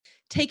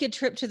Take a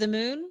trip to the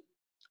moon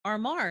or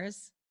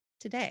Mars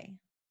today.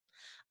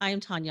 I am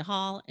Tanya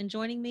Hall, and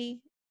joining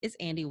me is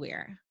Andy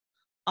Weir,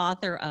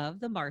 author of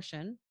The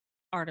Martian,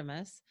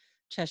 Artemis,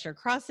 Cheshire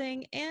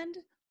Crossing, and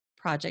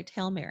Project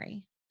Hail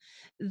Mary.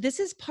 This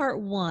is part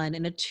one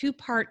in a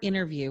two-part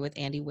interview with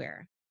Andy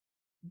Weir.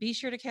 Be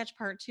sure to catch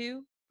part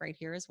two right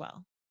here as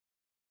well.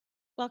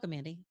 Welcome,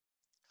 Andy.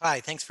 Hi,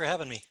 thanks for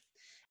having me.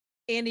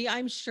 Andy,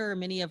 I'm sure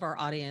many of our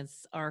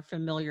audience are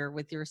familiar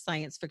with your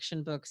science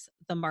fiction books,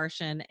 The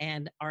Martian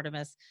and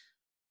Artemis.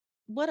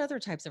 What other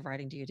types of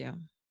writing do you do?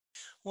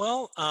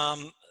 Well,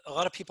 a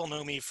lot of people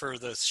know me for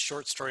the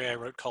short story I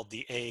wrote called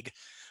The Egg,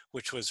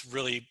 which was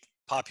really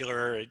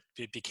popular.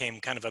 It became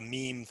kind of a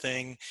meme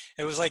thing.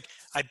 It was like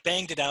I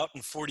banged it out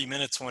in 40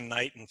 minutes one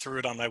night and threw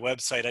it on my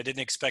website. I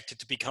didn't expect it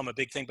to become a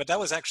big thing, but that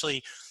was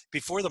actually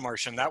before The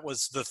Martian. That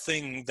was the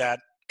thing that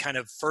kind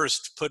of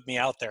first put me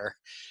out there.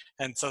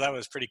 And so that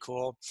was pretty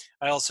cool.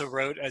 I also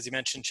wrote, as you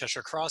mentioned,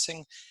 Cheshire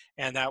Crossing,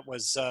 and that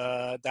was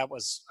a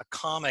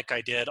comic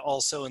I did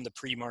also in the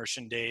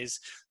pre-Martian days.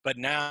 But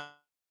now,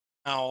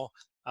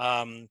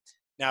 um,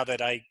 now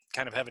that I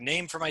kind of have a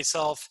name for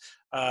myself,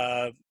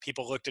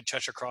 people looked at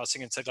Cheshire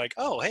Crossing and said like,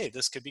 "Oh, hey,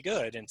 this could be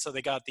good." And so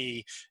they got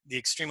the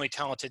extremely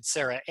talented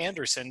Sarah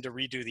Anderson to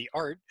redo the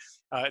art.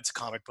 It's a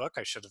comic book.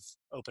 I should have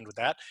opened with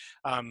that.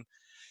 Um,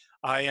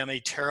 I am a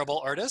terrible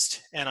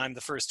artist, and I'm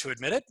the first to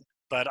admit it.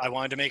 But I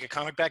wanted to make a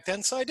comic back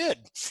then, so I did.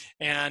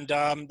 And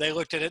they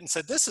looked at it and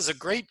said, "This is a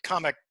great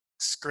comic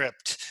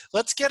script.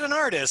 Let's get an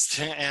artist."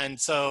 And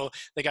so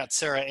they got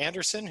Sarah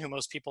Anderson, who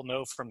most people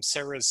know from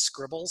Sarah's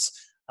Scribbles,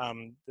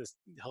 this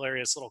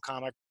hilarious little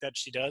comic that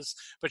she does.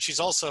 But she's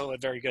also a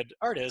very good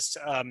artist.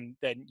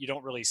 That you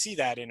don't really see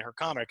that in her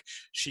comic.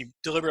 She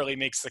deliberately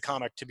makes the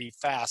comic to be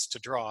fast to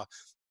draw.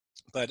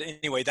 But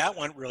anyway, that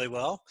went really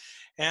well.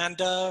 And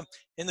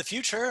in the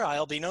future,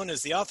 I'll be known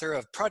as the author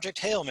of Project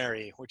Hail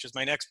Mary, which is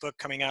my next book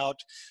coming out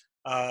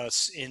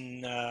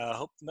in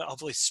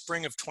hopefully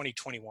spring of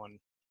 2021.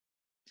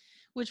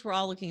 Which we're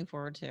all looking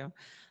forward to.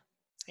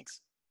 Thanks.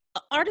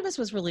 Artemis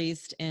was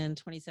released in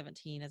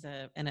 2017 as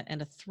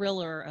a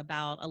thriller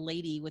about a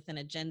lady with an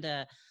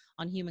agenda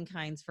on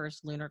humankind's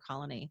first lunar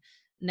colony.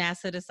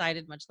 NASA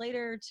decided much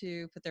later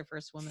to put their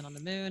first woman on the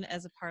moon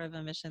as a part of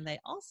a mission they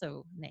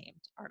also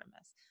named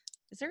Artemis.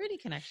 Is there any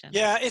connection?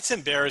 Yeah, it's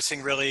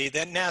embarrassing, really,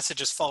 that NASA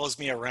just follows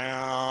me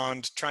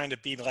around trying to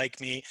be like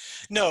me.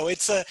 No,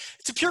 it's a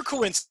pure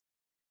coincidence.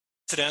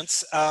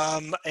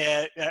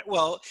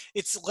 Well,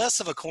 it's less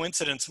of a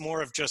coincidence,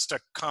 more of just a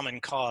common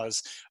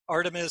cause.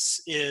 Artemis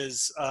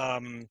is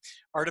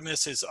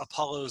Artemis is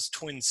Apollo's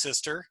twin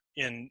sister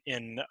in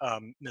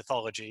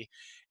mythology,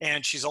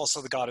 and she's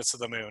also the goddess of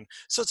the moon.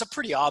 So it's a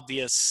pretty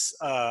obvious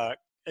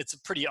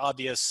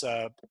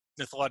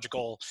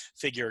mythological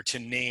figure to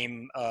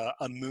name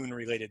a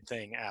moon-related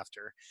thing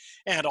after.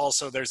 And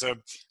also, there's a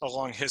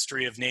long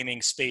history of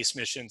naming space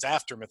missions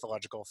after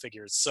mythological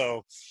figures.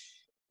 So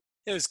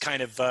it was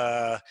kind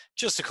of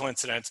just a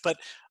coincidence, but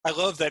I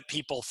love that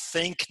people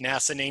think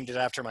NASA named it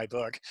after my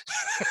book.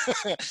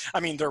 I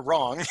mean, they're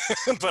wrong,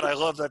 but I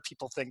love that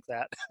people think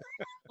that.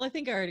 Well, I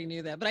think I already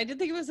knew that, but I did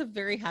think it was a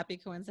very happy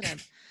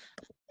coincidence.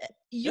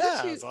 Your Yeah,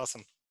 it two was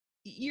awesome.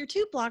 your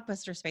two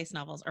blockbuster space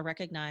novels are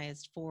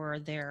recognized for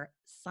their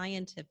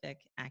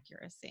scientific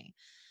accuracy.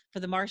 For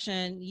The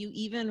Martian, you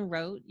even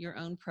wrote your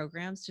own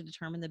programs to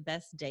determine the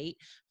best date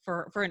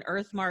for an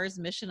Earth Mars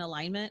mission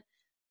alignment,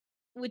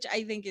 which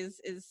I think is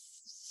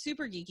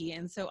super geeky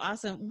and so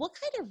awesome. What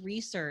kind of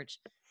research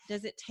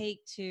does it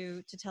take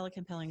to tell a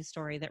compelling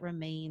story that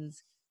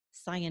remains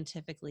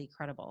scientifically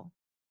credible?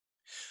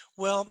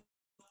 Well,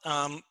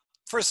 um,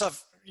 first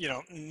off,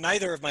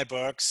 neither of my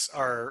books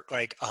are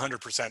like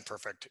 100%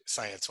 perfect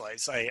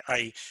science-wise.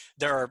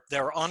 There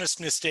are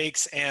honest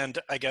mistakes, and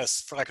I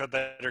guess, for lack of a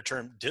better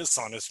term,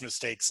 dishonest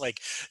mistakes, like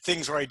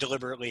things where I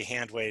deliberately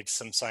hand-waved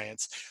some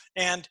science.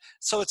 And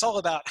so it's all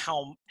about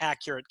how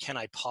accurate can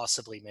I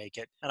possibly make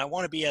it, and I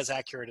want to be as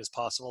accurate as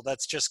possible.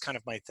 That's just kind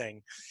of my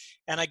thing.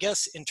 And I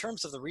guess in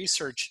terms of the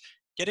research,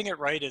 getting it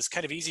right is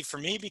kind of easy for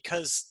me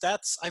because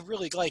I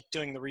really like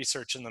doing the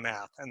research and the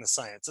math and the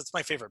science. It's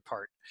my favorite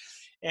part.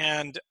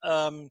 And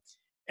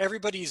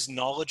everybody's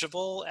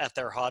knowledgeable at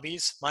their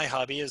hobbies. My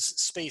hobby is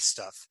space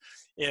stuff.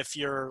 If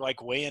you're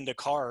like way into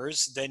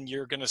cars, then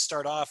you're going to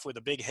start off with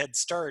a big head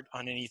start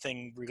on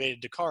anything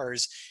related to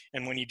cars.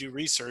 And when you do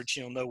research,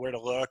 you'll know where to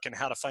look and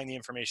how to find the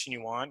information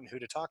you want and who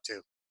to talk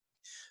to.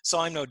 So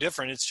I'm no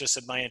different. It's just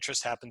that my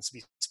interest happens to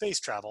be space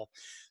travel.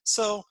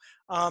 So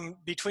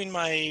between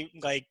my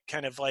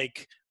kind of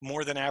like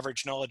more than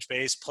average knowledge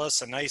base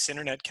plus a nice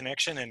internet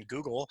connection and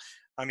Google,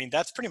 I mean,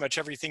 that's pretty much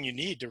everything you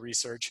need to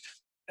research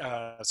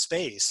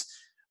space.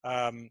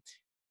 Um,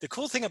 the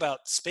cool thing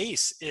about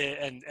space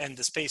and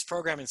the space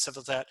program and stuff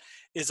like that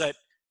is that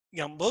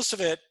most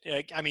of it,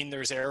 I mean,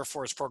 there's Air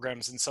Force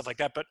programs and stuff like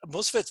that, but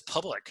most of it's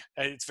public.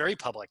 It's very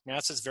public.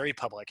 NASA's very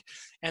public.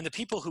 And the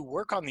people who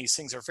work on these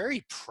things are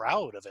very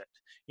proud of it.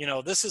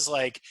 This is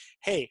like,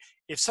 hey,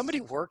 if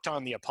somebody worked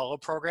on the Apollo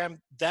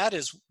program,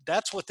 that's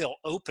what they'll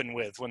open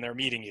with when they're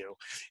meeting you.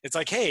 It's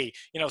like, hey,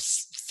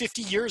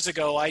 50 years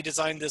ago, I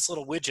designed this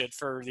little widget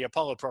for the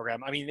Apollo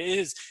program. I mean, it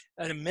is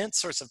an immense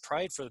source of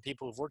pride for the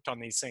people who've worked on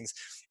these things.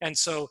 And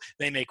so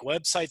they make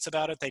websites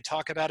about it. They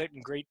talk about it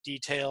in great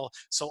detail.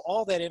 So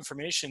all that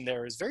information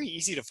there is very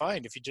easy to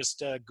find if you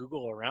just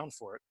Google around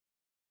for it.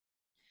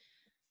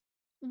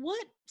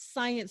 What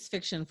science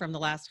fiction from the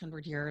last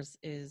 100 years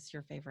is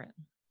your favorite?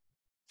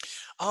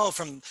 Oh,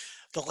 from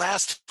the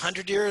last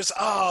 100 years.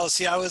 Oh,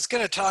 see, I was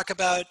going to talk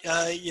about,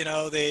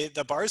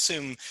 the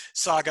Barsoom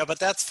saga, but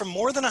that's from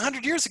more than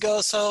 100 years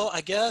ago. So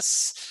I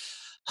guess,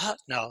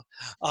 no.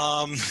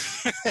 Um,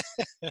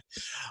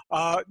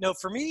 no,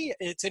 for me,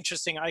 it's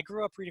interesting. I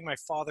grew up reading my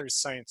father's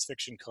science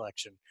fiction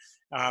collection.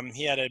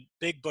 He had a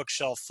big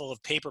bookshelf full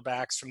of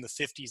paperbacks from the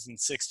 50s and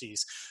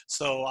 60s.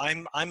 So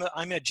I'm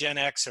a Gen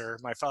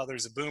Xer. My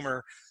father's a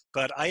boomer,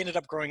 but I ended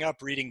up growing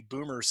up reading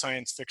boomer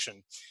science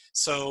fiction.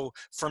 So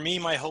for me,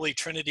 my holy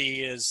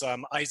trinity is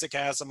Isaac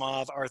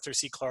Asimov, Arthur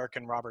C. Clarke,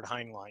 and Robert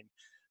Heinlein.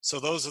 So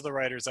those are the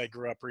writers I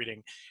grew up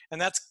reading, and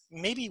that's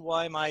maybe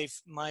why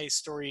my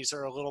stories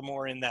are a little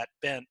more in that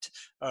bent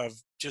of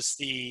just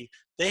they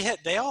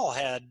all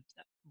had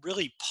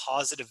really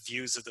positive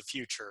views of the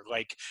future,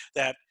 like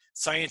that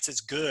science is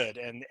good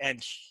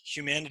and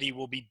humanity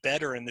will be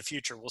better in the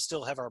future. We'll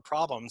still have our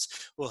problems.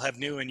 We'll have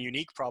new and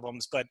unique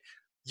problems, but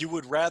you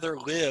would rather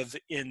live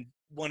in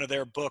one of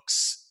their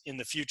books in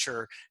the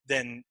future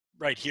than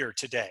right here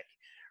today,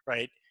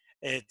 right?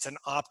 It's an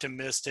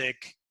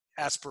optimistic,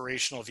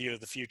 aspirational view of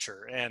the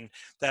future. And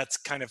that's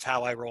kind of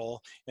how I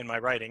roll in my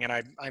writing. And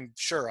I'm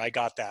sure I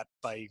got that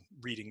by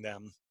reading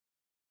them.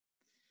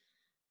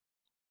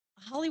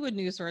 Hollywood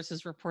news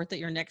sources report that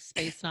your next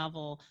space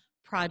novel,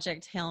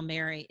 Project Hail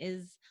Mary,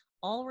 is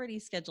already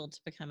scheduled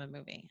to become a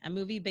movie. A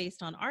movie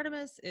based on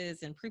Artemis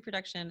is in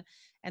pre-production,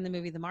 and the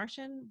movie The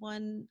Martian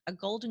won a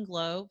Golden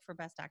Globe for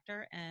Best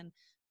Actor and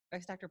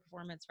Best Actor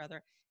Performance,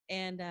 rather,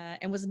 and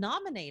was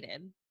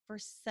nominated for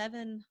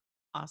 7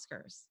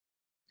 Oscars.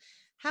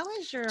 How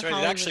is your That's right. It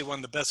Hollywood? actually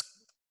won the best.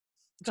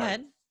 Go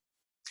Sorry.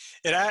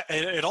 ahead.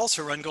 It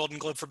also won Golden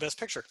Globe for Best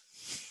Picture.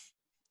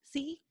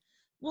 See,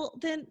 well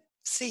then,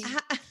 See,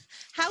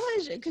 how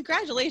is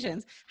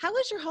congratulations? How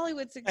has your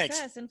Hollywood thanks.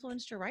 success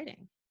influenced your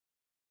writing?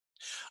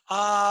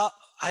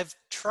 I've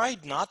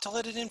tried not to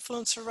let it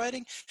influence the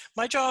writing.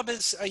 My job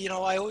is, I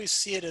always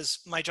see it as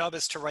my job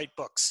is to write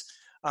books.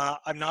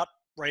 I'm not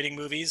writing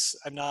movies.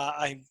 When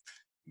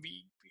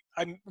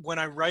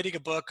I'm writing a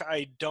book,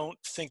 I don't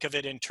think of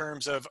it in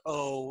terms of,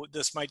 oh,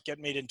 this might get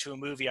made into a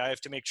movie. I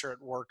have to make sure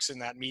it works in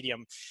that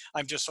medium.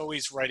 I'm just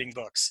always writing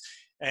books.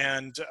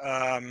 And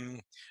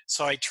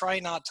so I try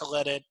not to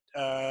let it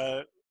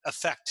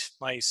affect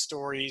my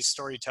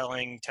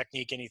storytelling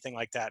technique, anything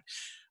like that.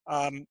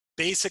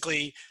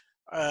 Basically,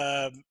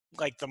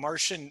 like the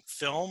Martian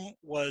film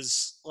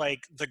was like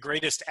the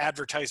greatest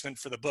advertisement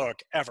for the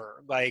book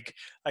ever. Like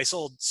I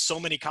sold so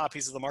many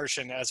copies of The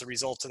Martian as a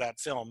result of that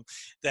film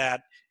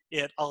that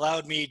it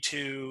allowed me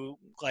to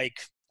like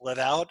live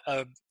out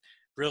a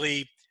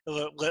really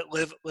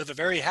live a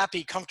very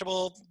happy,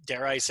 comfortable,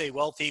 dare I say,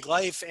 wealthy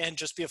life, and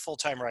just be a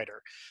full-time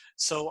writer.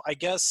 So I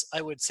guess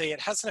I would say it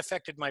hasn't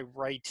affected my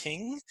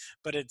writing,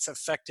 but it's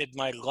affected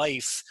my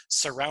life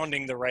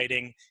surrounding the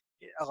writing,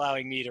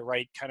 allowing me to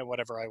write kind of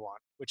whatever I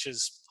want, which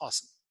is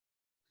awesome.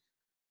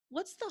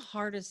 What's the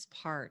hardest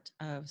part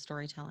of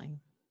storytelling?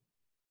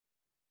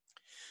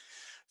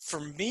 For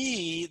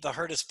me, the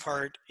hardest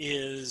part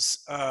is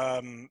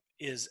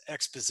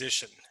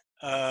exposition.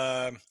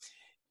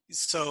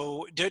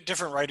 So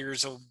different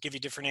writers will give you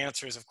different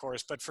answers, of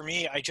course, but for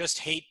me, I just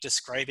hate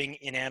describing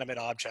inanimate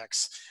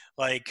objects.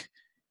 Like,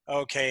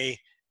 okay,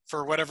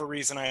 for whatever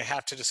reason, I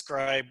have to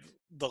describe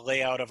the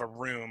layout of a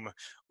room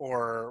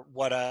or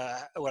what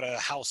a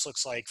house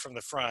looks like from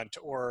the front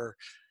or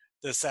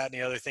this, that, and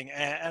the other thing.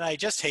 And I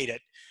just hate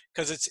it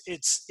because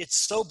it's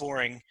so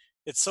boring.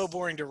 It's so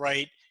boring to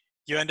write.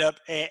 You end up,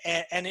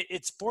 and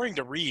it's boring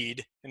to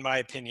read, in my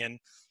opinion,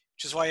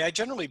 which is why I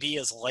generally be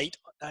as light.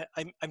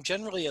 I'm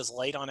generally as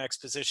light on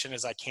exposition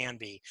as I can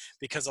be,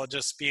 because I'll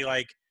just be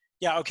like,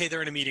 yeah, okay,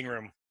 they're in a meeting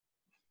room.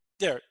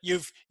 There,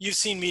 you've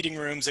seen meeting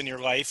rooms in your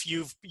life.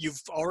 You've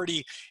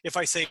already, if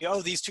I say,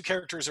 oh, these 2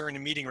 characters are in a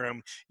meeting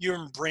room,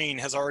 your brain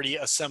has already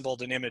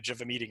assembled an image of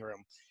a meeting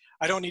room.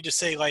 I don't need to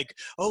say like,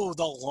 oh,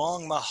 the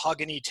long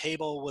mahogany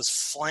table was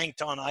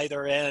flanked on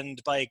either end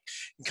by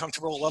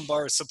comfortable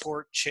lumbar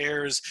support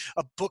chairs.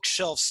 A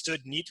bookshelf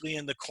stood neatly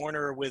in the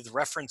corner with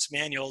reference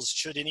manuals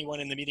should anyone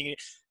in the meeting.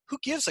 Who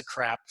gives a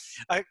crap?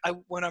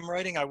 When I'm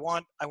writing, I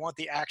want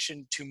the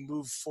action to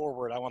move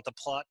forward. I want the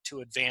plot to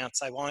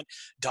advance. I want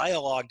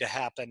dialogue to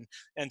happen.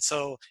 And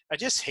so I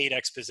just hate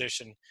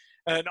exposition.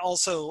 And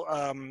also,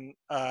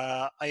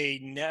 I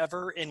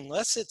never,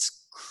 unless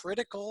it's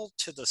critical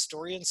to the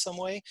story in some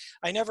way,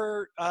 I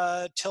never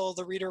tell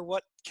the reader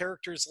what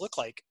characters look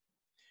like.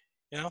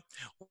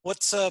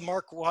 What's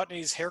Mark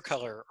Watney's hair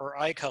color or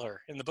eye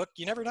color in the book?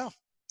 You never know.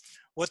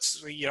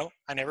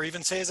 I never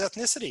even say his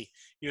ethnicity.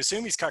 You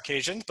assume he's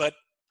Caucasian, but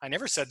I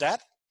never said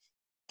that.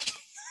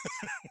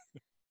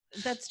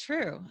 That's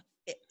true.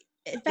 I-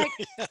 In fact,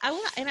 I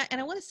want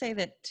and I want to say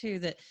that too.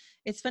 That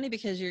it's funny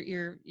because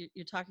you're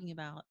talking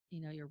about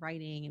your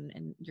writing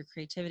and your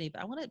creativity,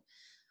 but I want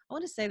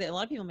to say that a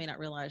lot of people may not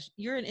realize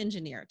you're an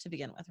engineer to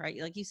begin with, right?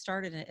 Like you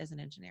started as an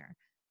engineer,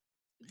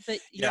 but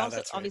you're Yeah, also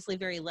that's right. obviously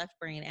very left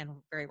brain and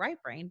very right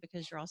brain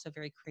because you're also a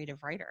very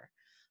creative writer.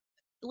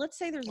 Let's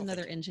say there's Well,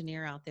 another thank you.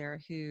 engineer out there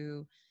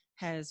who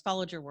has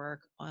followed your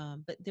work,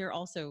 but they're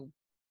also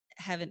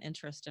have an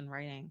interest in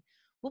writing.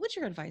 What would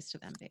your advice to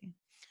them be?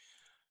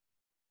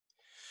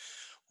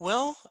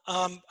 Well,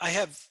 I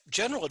have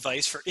general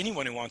advice for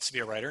anyone who wants to be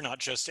a writer, not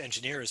just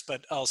engineers.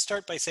 But I'll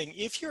start by saying,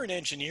 if you're an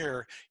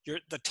engineer,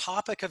 the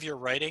topic of your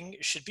writing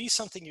should be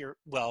something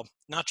well,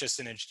 not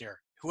just an engineer,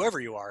 whoever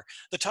you are,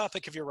 the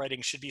topic of your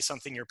writing should be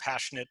something you're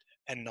passionate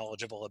and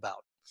knowledgeable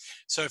about.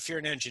 So if you're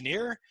an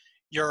engineer,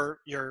 you're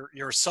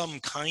some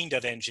kind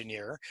of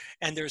engineer,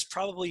 and there's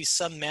probably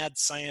some mad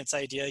science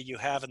idea you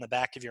have in the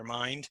back of your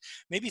mind.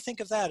 Maybe think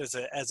of that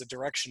as a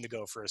direction to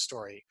go for a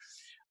story.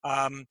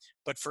 Um,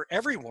 but for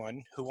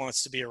everyone who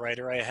wants to be a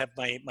writer, I have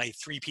my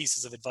three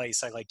pieces of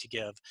advice I like to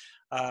give.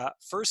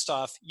 First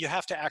off, you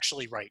have to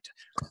actually write.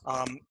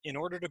 In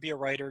order to be a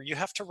writer, you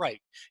have to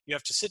write. You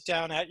have to sit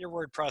down at your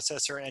word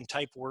processor and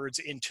type words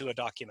into a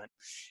document.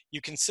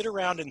 You can sit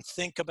around and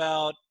think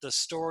about the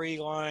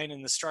storyline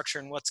and the structure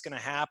and what's going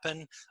to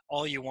happen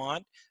all you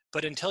want,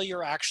 but until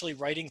you're actually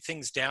writing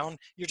things down,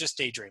 you're just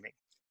daydreaming.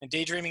 And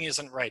daydreaming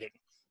isn't writing.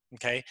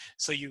 Okay,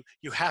 so you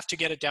have to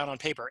get it down on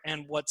paper.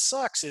 And what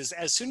sucks is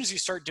as soon as you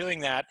start doing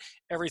that,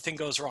 everything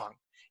goes wrong.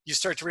 You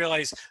start to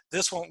realize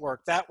this won't work,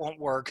 that won't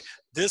work,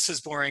 this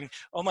is boring.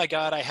 Oh my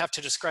God, I have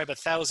to describe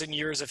 1,000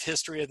 years of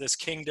history of this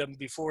kingdom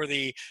before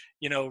the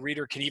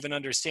reader can even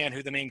understand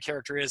who the main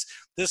character is.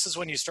 This is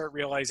when you start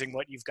realizing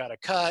what you've got to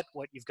cut,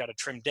 what you've got to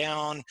trim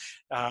down,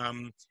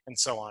 and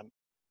so on.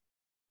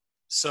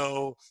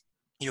 So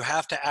you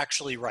have to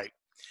actually write.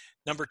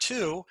 Number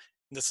two,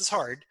 and this is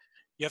hard,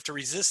 you have to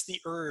resist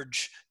the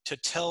urge to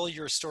tell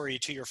your story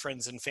to your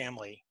friends and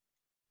family.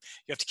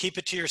 You have to keep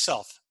it to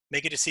yourself,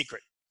 make it a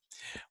secret.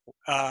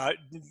 Uh,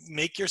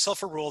 Make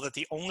yourself a rule that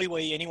the only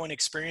way anyone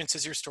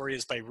experiences your story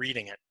is by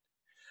reading it.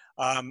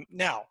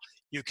 Now,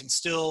 you can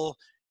still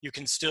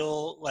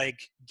like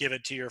give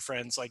it to your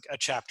friends like a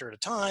chapter at a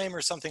time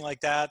or something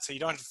like that, so you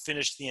don't have to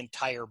finish the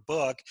entire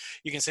book.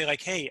 You can say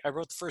like, hey, I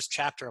wrote the first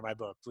chapter of my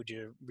book, would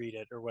you read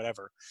it, or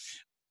whatever.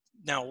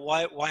 Now,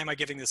 why am I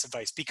giving this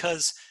advice?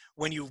 Because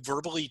when you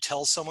verbally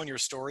tell someone your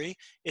story,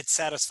 it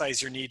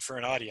satisfies your need for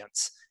an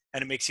audience,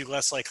 and it makes you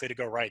less likely to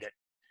go write it.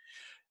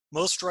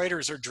 Most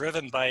writers are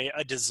driven by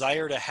a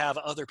desire to have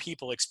other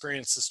people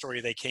experience the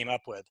story they came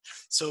up with.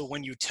 So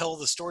when you tell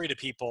the story to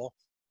people,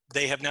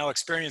 they have now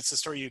experienced the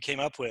story you came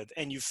up with,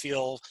 and you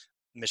feel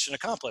mission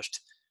accomplished.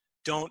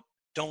 Don't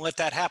don't let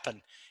that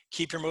happen.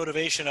 Keep your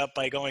motivation up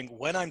by going,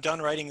 when I'm done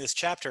writing this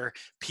chapter,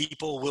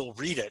 people will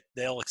read it,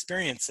 they'll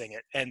experiencing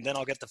it, and then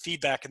I'll get the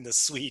feedback and the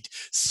sweet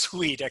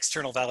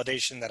external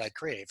validation that I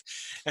crave.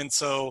 And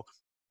so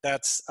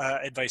that's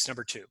advice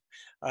number two.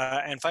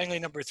 And finally,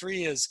 number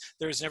three is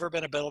there has never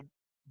been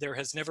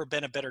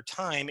a better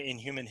time in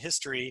human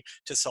history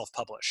to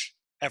self-publish,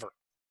 ever.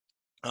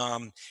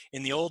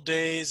 In the old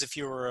days, if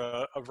you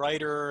were a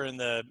writer in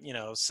the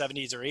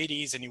 70s or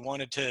 80s and you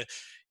wanted to,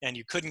 and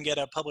you couldn't get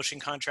a publishing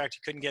contract, you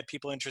couldn't get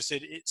people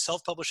interested,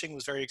 self-publishing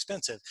was very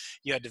expensive.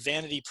 You had to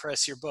vanity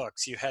press your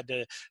books. You had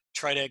to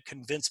try to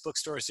convince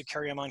bookstores to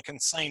carry them on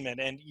consignment,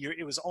 and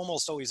it was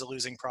almost always a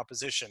losing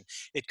proposition.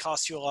 It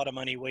cost you a lot of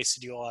money,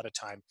 wasted you a lot of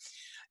time.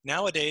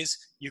 Nowadays,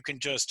 you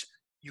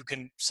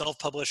can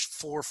self-publish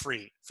for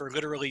free for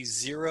literally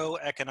zero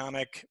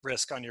economic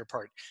risk on your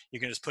part. You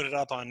can just put it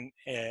up on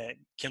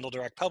Kindle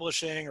Direct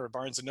Publishing or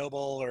Barnes and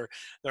Noble, or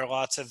there are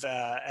lots of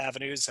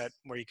avenues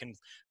where you can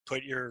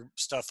put your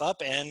stuff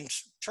up and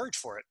charge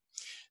for it.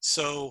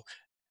 So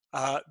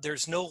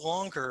there's no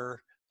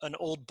longer an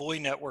old boy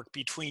network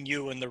between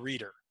you and the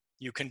reader.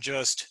 You can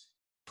just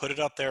put it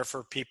up there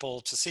for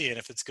people to see, and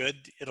if it's good,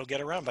 it'll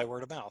get around by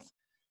word of mouth.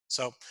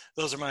 So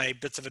those are my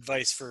bits of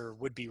advice for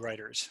would-be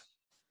writers.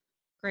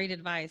 Great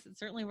advice. It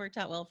certainly worked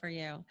out well for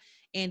you.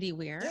 Andy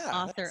Weir, Yeah,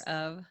 author thanks.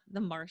 of The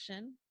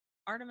Martian,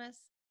 Artemis,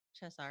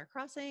 Cheshire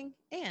Crossing,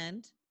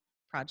 and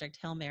Project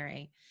Hail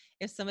Mary.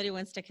 If somebody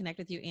wants to connect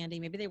with you, Andy,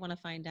 maybe they want to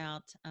find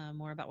out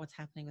more about what's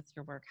happening with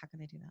your work, how can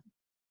they do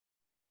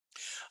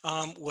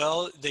that?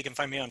 Well, they can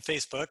find me on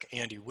Facebook,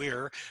 Andy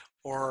Weir,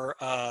 or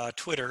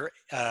Twitter,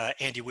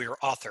 Andy Weir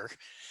Author.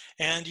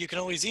 And you can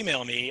always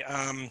email me.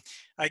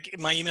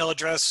 My email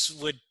address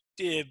would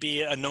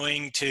be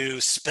annoying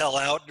to spell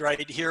out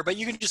right here, but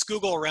you can just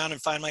Google around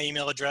and find my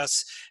email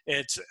address.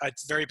 It's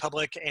very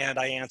public, and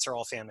I answer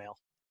all fan mail.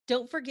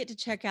 Don't forget to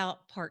check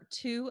out part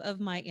 2 of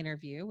my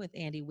interview with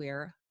Andy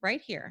Weir right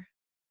here.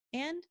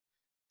 And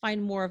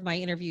find more of my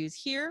interviews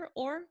here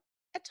or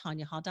at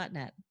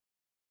tanyahall.net.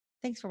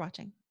 Thanks for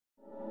watching.